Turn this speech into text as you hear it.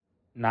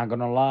Not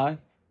gonna lie,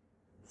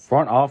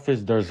 front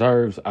office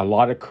deserves a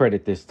lot of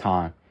credit this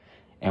time.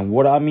 And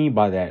what I mean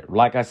by that,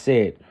 like I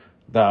said,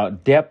 the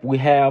depth we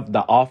have,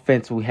 the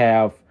offense we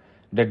have,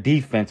 the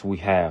defense we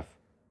have.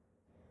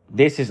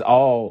 This is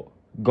all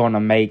gonna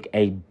make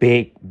a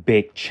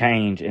big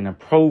change and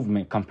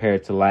improvement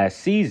compared to last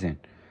season.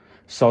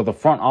 So the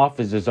front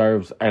office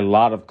deserves a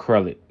lot of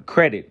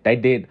credit. They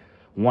did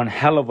one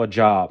hell of a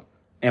job,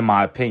 in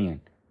my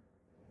opinion.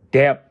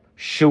 Depth,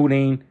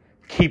 shooting,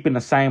 keeping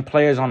the same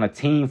players on the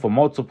team for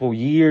multiple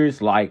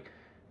years, like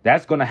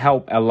that's going to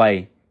help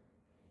LA.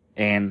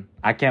 And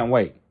I can't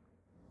wait.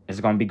 It's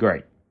going to be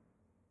great.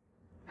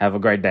 Have a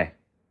great day.